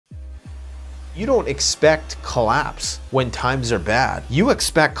You don't expect collapse when times are bad. You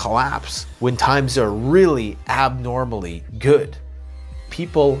expect collapse when times are really abnormally good.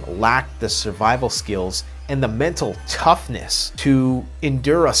 People lack the survival skills and the mental toughness to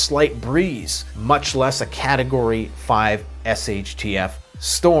endure a slight breeze, much less a Category 5 SHTF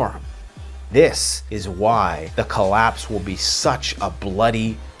storm. This is why the collapse will be such a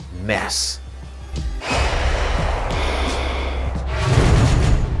bloody mess.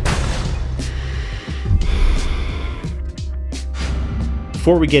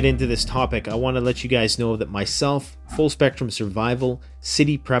 Before we get into this topic, I want to let you guys know that myself, Full Spectrum Survival,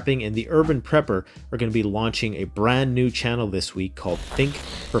 City Prepping, and the Urban Prepper are going to be launching a brand new channel this week called Think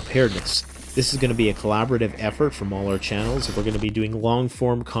Preparedness. This is going to be a collaborative effort from all our channels, and we're going to be doing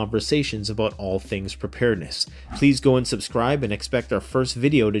long-form conversations about all things preparedness. Please go and subscribe and expect our first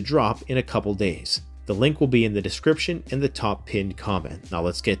video to drop in a couple days. The link will be in the description and the top pinned comment. Now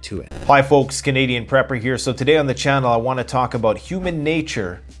let's get to it. Hi folks, Canadian Prepper here. So today on the channel I want to talk about human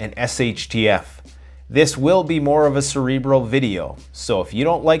nature and SHTF. This will be more of a cerebral video, so if you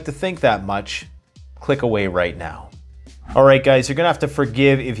don't like to think that much, click away right now. Alright guys, you're going to have to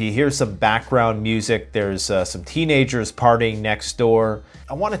forgive if you hear some background music. There's some teenagers partying next door.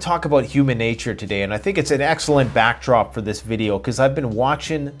 I want to talk about human nature today, and I think it's an excellent backdrop for this video because I've been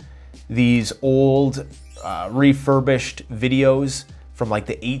watching these old refurbished videos from like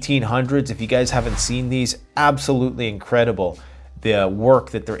the 1800s. If you guys haven't seen these, absolutely incredible the work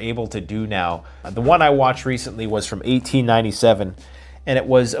that they're able to do now. The one I watched recently was from 1897, and it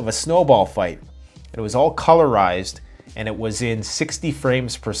was of a snowball fight. It was all colorized, and it was in 60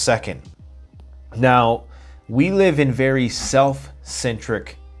 frames per second. Now, we live in very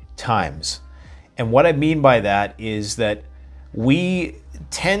self-centric times, and what I mean by that is that we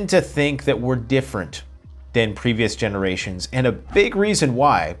tend to think that we're different than previous generations, and a big reason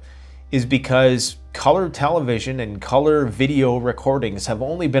why is because color television and color video recordings have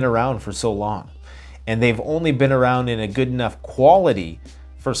only been around for so long, and they've only been around in a good enough quality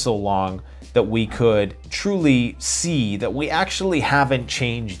for so long that we could truly see that we actually haven't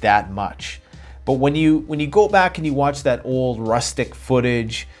changed that much. But when you go back and you watch that old rustic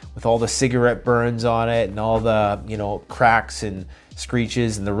footage with all the cigarette burns on it and all the, you know, cracks and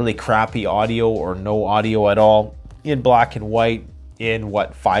screeches and the really crappy audio or no audio at all in black and white in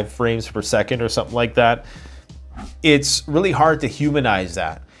what, 5 frames per second or something like that, it's really hard to humanize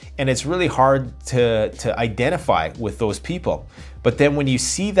that, and it's really hard to identify with those people. But then when you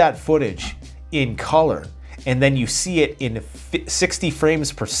see that footage in color and then you see it in 60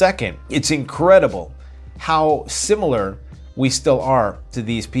 frames per second, it's incredible how similar we still are to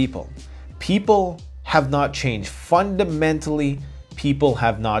these people. People have not changed. Fundamentally, people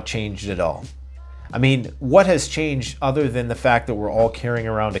have not changed at all. I mean, what has changed other than the fact that we're all carrying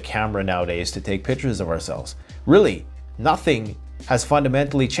around a camera nowadays to take pictures of ourselves? Really, nothing has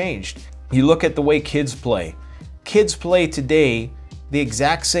fundamentally changed. You look at the way kids play. Kids play today the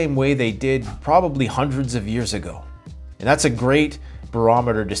exact same way they did probably hundreds of years ago. And that's a great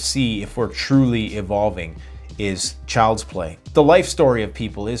barometer to see if we're truly evolving, is child's play. The life story of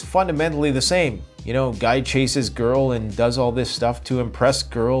people is fundamentally the same. You know, guy chases girl and does all this stuff to impress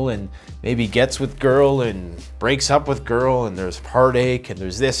girl, and maybe gets with girl and breaks up with girl, and there's heartache and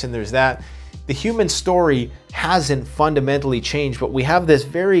there's this and there's that. The human story hasn't fundamentally changed, but we have this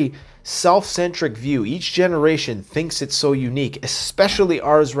very self-centric view. Each generation thinks it's so unique, especially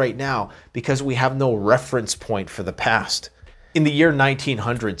ours right now, because we have no reference point for the past. In the year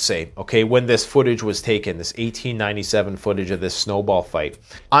 1900, say, okay, when this footage was taken, this 1897 footage of this snowball fight,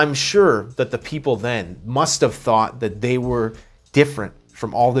 I'm sure that the people then must have thought that they were different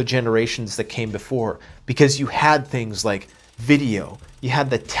from all the generations that came before, because you had things like video, you had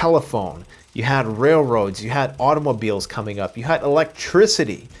the telephone, you had railroads, you had automobiles coming up, you had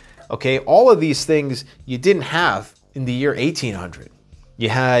electricity, okay? All of these things you didn't have in the year 1800. You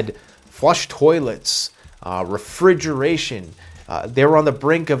had flush toilets, refrigeration. They were on the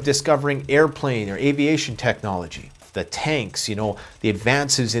brink of discovering airplane or aviation technology, the tanks, you know, the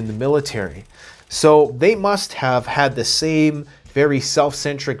advances in the military. So they must have had the same very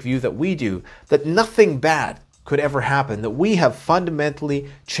self-centric view that we do, that nothing bad could ever happen, that we have fundamentally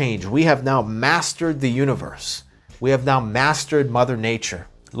changed. We have now mastered the universe. We have now mastered Mother Nature.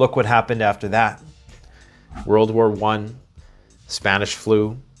 Look what happened after that. World War I, Spanish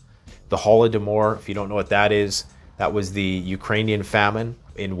flu, the Holodomor, if you don't know what that is, that was the Ukrainian famine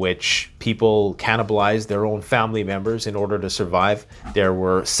in which people cannibalized their own family members in order to survive. There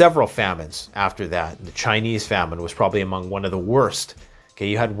were several famines after that. The Chinese famine was probably among one of the worst. Okay,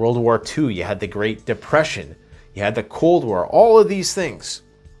 you had World War II, you had the Great Depression, you had the Cold War, all of these things.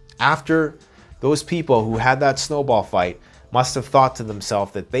 After those people who had that snowball fight must have thought to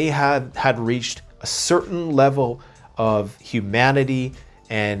themselves that they had reached a certain level of humanity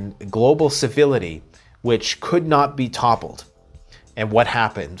and global civility which could not be toppled. And what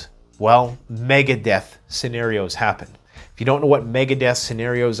happened? Well, megadeath scenarios happened. If you don't know what megadeath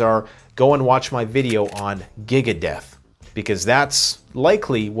scenarios are, go and watch my video on gigadeath, because that's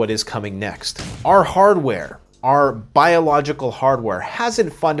likely what is coming next. Our hardware, our biological hardware,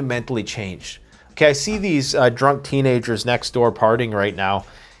 hasn't fundamentally changed. Okay, I see these drunk teenagers next door partying right now,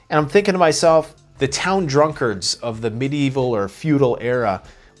 and I'm thinking to myself, the town drunkards of the medieval or feudal era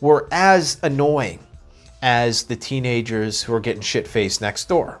were as annoying as the teenagers who are getting shit-faced next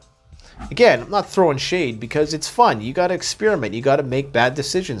door. Again, I'm not throwing shade because it's fun. You got to experiment. You got to make bad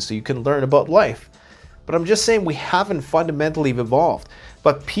decisions so you can learn about life. But I'm just saying we haven't fundamentally evolved.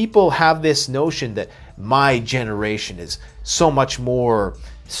 But people have this notion that my generation is so much more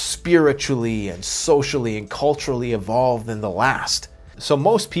spiritually and socially and culturally evolved than the last. So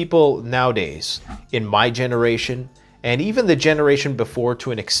most people nowadays in my generation, and even the generation before to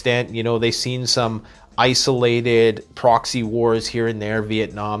an extent, you know, they've seen some isolated proxy wars here and there,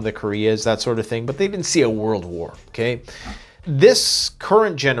 Vietnam, the Koreas, that sort of thing, but they didn't see a world war, okay? This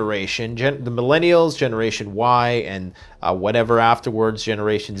current generation, the millennials, Generation Y, and whatever afterwards,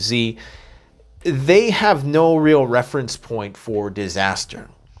 Generation Z, they have no real reference point for disaster.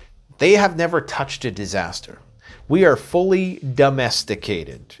 They have never touched a disaster. We are fully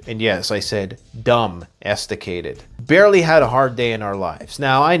domesticated. And yes, I said domesticated. Barely had a hard day in our lives.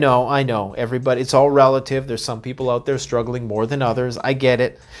 Now, I know, everybody, it's all relative. There's some people out there struggling more than others. I get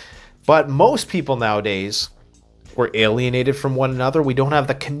it. But most people nowadays were alienated from one another. We don't have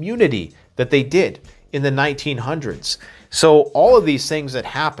the community that they did in the 1900s. So all of these things that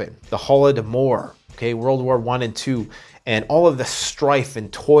happened, the Holodomor, okay, World War I and II, and all of the strife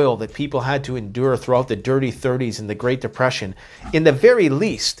and toil that people had to endure throughout the dirty 30s and the Great Depression, in the very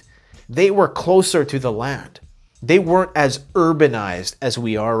least, they were closer to the land. They weren't as urbanized as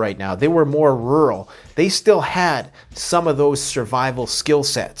we are right now. They were more rural. They still had some of those survival skill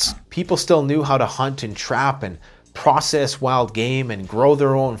sets. People still knew how to hunt and trap and process wild game and grow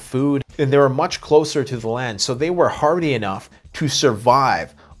their own food. And they were much closer to the land. So they were hardy enough to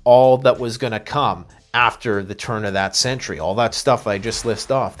survive all that was going to come after the turn of that century. All that stuff I just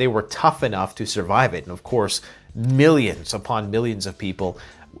listed off, they were tough enough to survive it. And of course, millions upon millions of people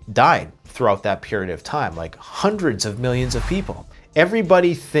died throughout that period of time, like hundreds of millions of people.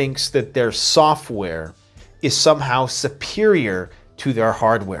 Everybody thinks that their software is somehow superior to their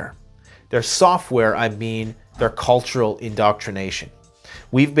hardware. Their software, I mean their cultural indoctrination.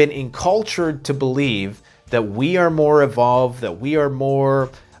 We've been encultured to believe that we are more evolved, that we are more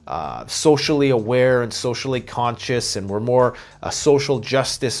socially aware and socially conscious, and we're more social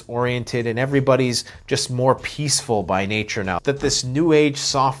justice oriented, and everybody's just more peaceful by nature now. That this new age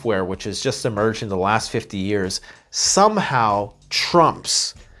software, which has just emerged in the last 50 years, somehow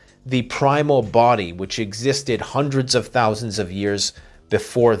trumps the primal body, which existed hundreds of thousands of years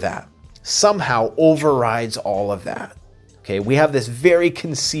before that. Somehow overrides all of that. Okay, we have this very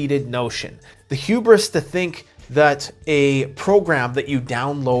conceited notion. The hubris to think that a program that you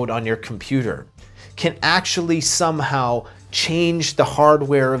download on your computer can actually somehow change the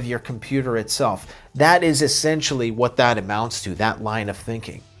hardware of your computer itself. That is essentially what that amounts to, that line of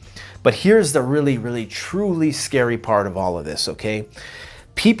thinking. But here's the really, really, truly scary part of all of this, okay?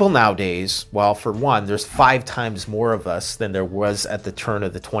 People nowadays, well, for one, there's 5 times more of us than there was at the turn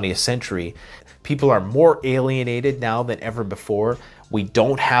of the 20th century. People are more alienated now than ever before. We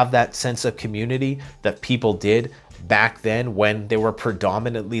don't have that sense of community that people did back then when they were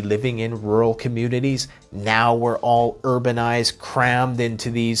predominantly living in rural communities. Now we're all urbanized, crammed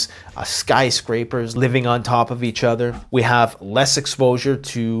into these skyscrapers, living on top of each other. We have less exposure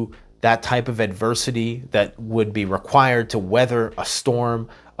to that type of adversity that would be required to weather a storm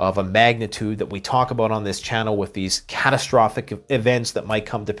of a magnitude that we talk about on this channel, with these catastrophic events that might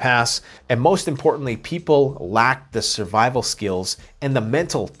come to pass. And most importantly, people lack the survival skills and the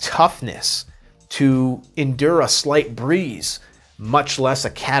mental toughness to endure a slight breeze, much less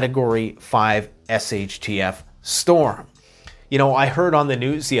a Category 5 SHTF storm. You know, I heard on the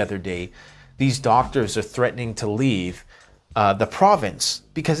news the other day, these doctors are threatening to leave the province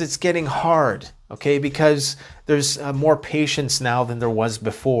because it's getting hard, okay? Because there's more patients now than there was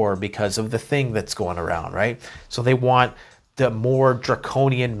before because of the thing that's going around, right? So they want the more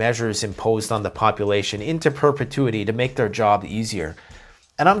draconian measures imposed on the population into perpetuity to make their job easier.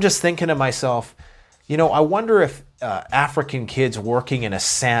 And I'm just thinking to myself, you know, I wonder if African kids working in a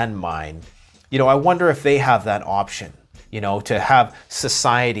sand mine, you know, I wonder if they have that option, you know, to have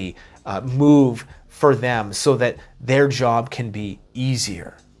society move for them so that their job can be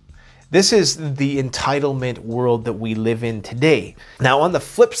easier. This is the entitlement world that we live in today. Now, on the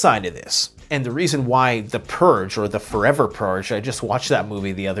flip side of this, and the reason why The Purge, or The Forever Purge, I just watched that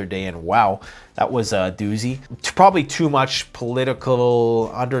movie the other day, and wow, that was a doozy. Probably too much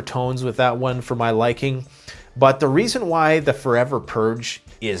political undertones with that one for my liking. But the reason why The Forever Purge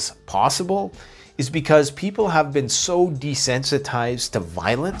is possible is because people have been so desensitized to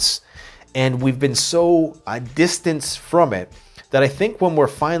violence, and we've been so distanced from it, that I think when we're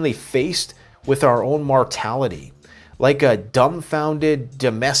finally faced with our own mortality, like a dumbfounded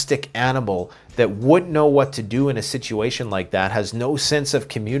domestic animal that wouldn't know what to do in a situation like that, has no sense of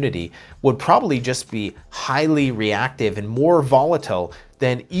community, would probably just be highly reactive and more volatile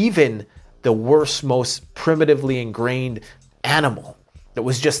than even the worst, most primitively ingrained animal that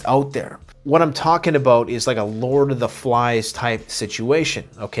was just out there. What I'm talking about is like a Lord of the Flies type situation,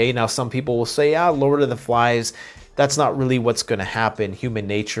 okay? Now, some people will say, yeah, Lord of the Flies, that's not really what's going to happen. Human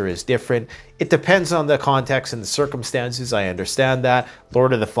nature is different. It depends on the context and the circumstances. I understand that.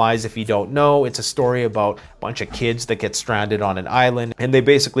 Lord of the Flies, if you don't know, it's a story about a bunch of kids that get stranded on an island, and they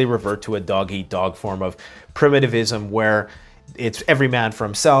basically revert to a dog-eat-dog form of primitivism where it's every man for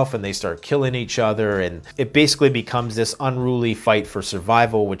himself, and they start killing each other, and it basically becomes this unruly fight for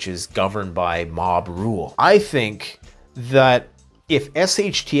survival, which is governed by mob rule. I think that if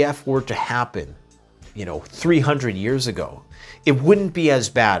SHTF were to happen, 300 years ago, it wouldn't be as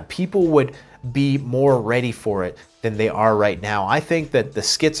bad. People would be more ready for it than they are right now. I think that the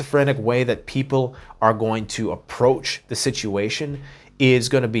schizophrenic way that people are going to approach the situation is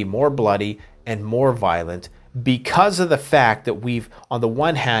going to be more bloody and more violent, because of the fact that we've, on the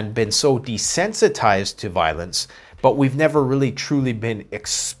one hand, been so desensitized to violence, but we've never really truly been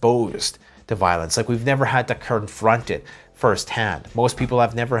exposed to violence. Like, we've never had to confront it firsthand. Most people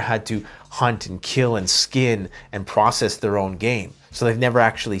have never had to hunt and kill and skin and process their own game. So they've never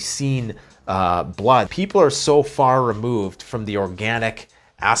actually seen blood. People are so far removed from the organic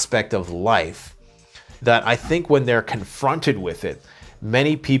aspect of life that I think when they're confronted with it,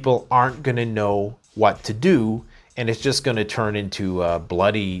 many people aren't going to know what to do, and it's just going to turn into a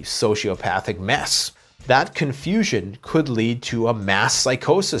bloody sociopathic mess. That confusion could lead to a mass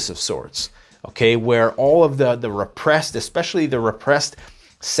psychosis of sorts, okay, where all of the repressed, especially the repressed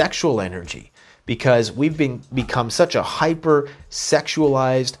sexual energy, because we've become such a hyper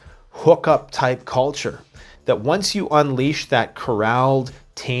sexualized hookup type culture that once you unleash that corralled,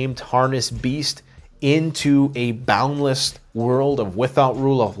 tamed, harnessed beast into a boundless world of without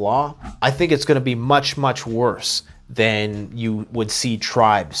rule of law, I think it's going to be much, much worse than you would see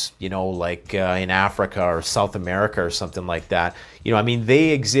tribes, like in Africa or South America or something like that. I mean, they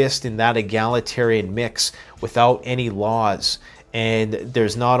exist in that egalitarian mix without any laws, and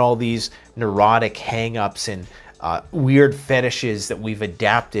there's not all these neurotic hang-ups and weird fetishes that we've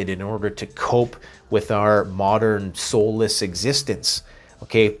adapted in order to cope with our modern soulless existence.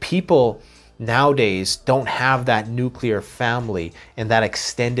 Okay, people nowadays don't have that nuclear family and that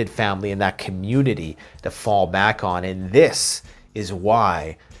extended family and that community to fall back on. And this is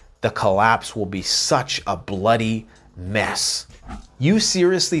why the collapse will be such a bloody mess. You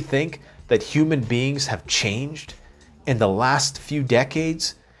seriously think that human beings have changed in the last few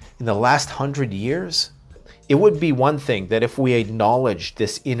decades, in the last 100 years? It would be one thing that if we acknowledged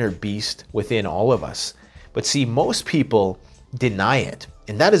this inner beast within all of us, but see, most people deny it.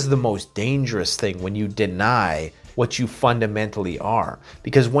 And that is the most dangerous thing, when you deny what you fundamentally are.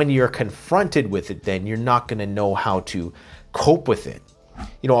 Because when you're confronted with it, then you're not going to know how to cope with it.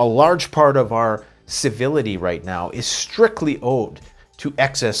 A large part of our civility right now is strictly owed to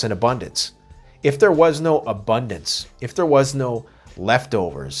excess and abundance. If there was no abundance, if there was no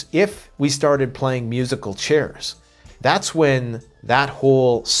leftovers, if we started playing musical chairs, that's when that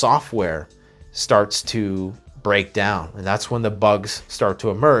whole software starts to break down, and that's when the bugs start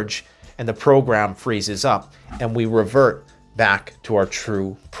to emerge and the program freezes up and we revert back to our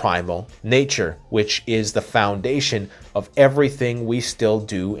true primal nature, which is the foundation of everything we still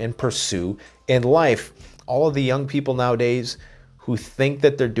do and pursue in life. All of the young people nowadays who think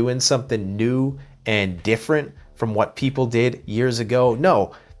that they're doing something new and different from what people did years ago,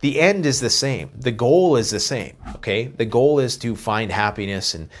 no, the end is the same. The goal is the same, okay? The goal is to find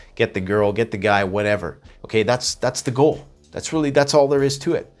happiness and get the girl, get the guy, whatever. Okay, that's the goal. That's all there is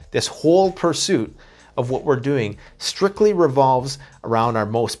to it. This whole pursuit of what we're doing strictly revolves around our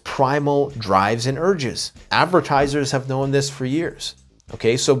most primal drives and urges. Advertisers have known this for years.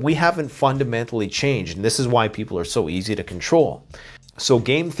 Okay, so we haven't fundamentally changed, and this is why people are so easy to control. So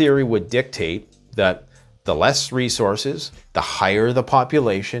game theory would dictate that the less resources, the higher the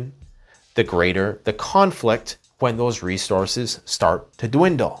population, the greater the conflict when those resources start to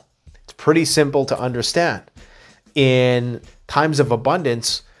dwindle. It's pretty simple to understand. In times of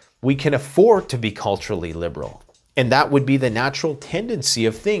abundance, we can afford to be culturally liberal. And that would be the natural tendency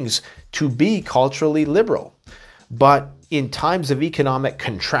of things, to be culturally liberal. But in times of economic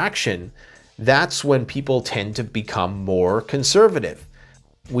contraction, that's when people tend to become more conservative.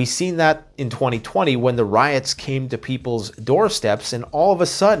 We've seen that in 2020 when the riots came to people's doorsteps, and all of a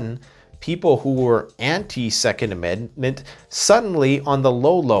sudden, people who were anti-Second Amendment suddenly on the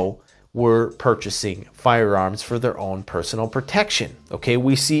low were purchasing firearms for their own personal protection. Okay,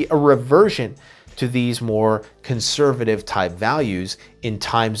 we see a reversion to these more conservative type values in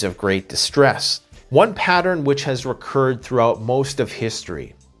times of great distress. One pattern which has recurred throughout most of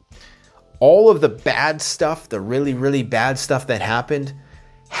history. All of the bad stuff, the really, really bad stuff that happened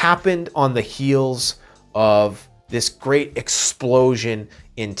on the heels of this great explosion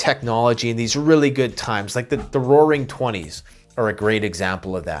in technology in these really good times. Like the Roaring 20s are a great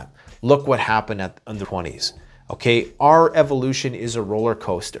example of that. Look what happened in the 20s. Okay, our evolution is a roller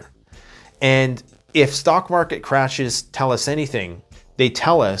coaster. And if stock market crashes tell us anything, they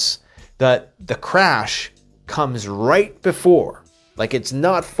tell us that the crash comes right before, like it's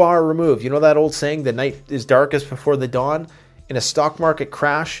not far removed. You know that old saying, the night is darkest before the dawn? In a stock market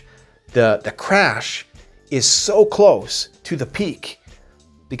crash, the crash is so close to the peak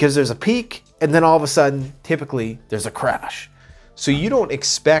because there's a peak and then all of a sudden, typically there's a crash. So you don't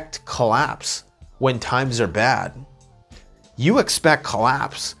expect collapse when times are bad. You expect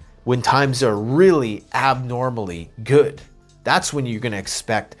collapse when times are really abnormally good. That's when you're going to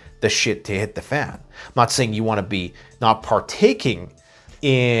expect the shit to hit the fan. I'm not saying you want to be not partaking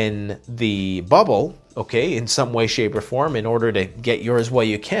in the bubble, okay, in some way, shape, or form in order to get yours while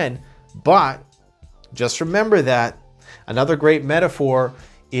you can, but just remember that another great metaphor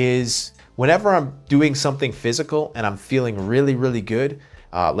is whenever I'm doing something physical and I'm feeling really, really good,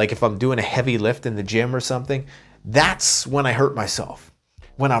 like if I'm doing a heavy lift in the gym or something, that's when I hurt myself.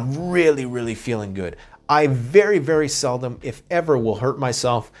 When I'm really, really feeling good. I very, very seldom, if ever, will hurt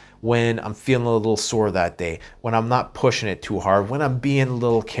myself when I'm feeling a little sore that day, when I'm not pushing it too hard, when I'm being a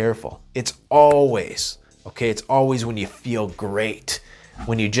little careful. It's always, okay, it's always when you feel great,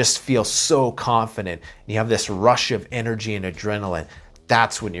 when you just feel so confident, and you have this rush of energy and adrenaline.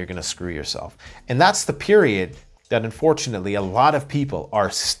 That's when you're going to screw yourself. And that's the period that unfortunately a lot of people are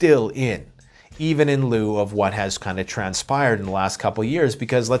still in, even in lieu of what has kind of transpired in the last couple of years.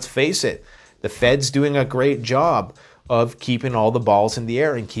 Because let's face it, the Fed's doing a great job of keeping all the balls in the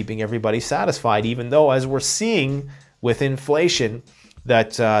air and keeping everybody satisfied, even though, as we're seeing with inflation,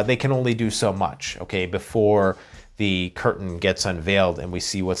 that they can only do so much, okay, before the curtain gets unveiled and we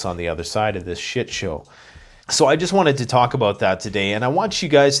see what's on the other side of this shit show. So I just wanted to talk about that today, and I want you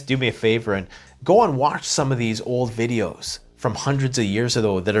guys to do me a favor and go and watch some of these old videos from hundreds of years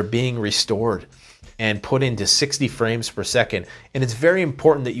ago that are being restored and put into 60 frames per second. And it's very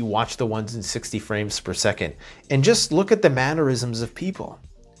important that you watch the ones in 60 frames per second and just look at the mannerisms of people.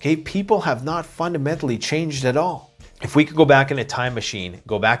 Okay, people have not fundamentally changed at all. If we could go back in a time machine,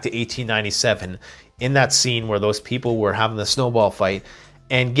 go back to 1897, in that scene where those people were having the snowball fight,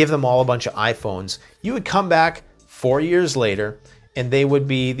 and give them all a bunch of iPhones, you would come back 4 years later and they would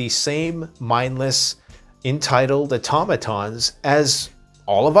be the same mindless, entitled automatons as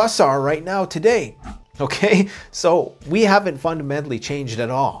all of us are right now today. Okay, so we haven't fundamentally changed at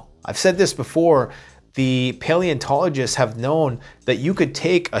all. I've said this before, the paleontologists have known that you could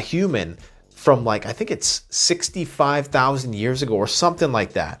take a human from, like, I think it's 65,000 years ago or something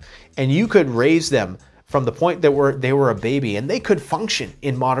like that, and you could raise them from the point that they were a baby, and they could function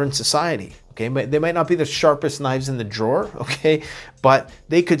in modern society. Okay, they might not be the sharpest knives in the drawer, okay, but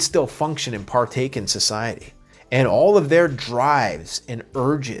they could still function and partake in society. And all of their drives and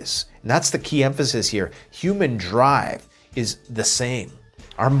urges, and that's the key emphasis here, human drive is the same.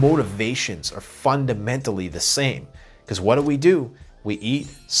 Our motivations are fundamentally the same. Because what do? We eat,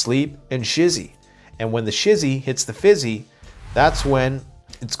 sleep, and shizzy. And when the shizzy hits the fizzy, that's when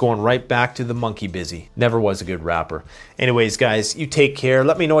it's going right back to the monkey busy. Never was a good rapper. Anyways, guys, you take care.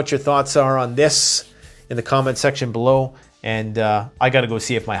 Let me know what your thoughts are on this in the comment section below. And I gotta go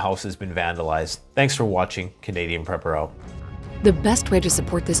see if my house has been vandalized. Thanks for watching. Canadian Prepper out. The best way to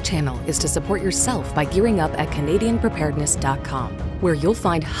support this channel is to support yourself by gearing up at CanadianPreparedness.com, where you'll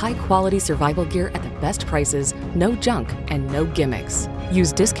find high-quality survival gear at the best prices, no junk, and no gimmicks.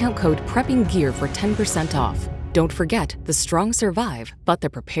 Use discount code PREPPINGGEAR for 10% off. Don't forget, the strong survive, but the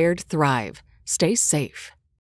prepared thrive. Stay safe.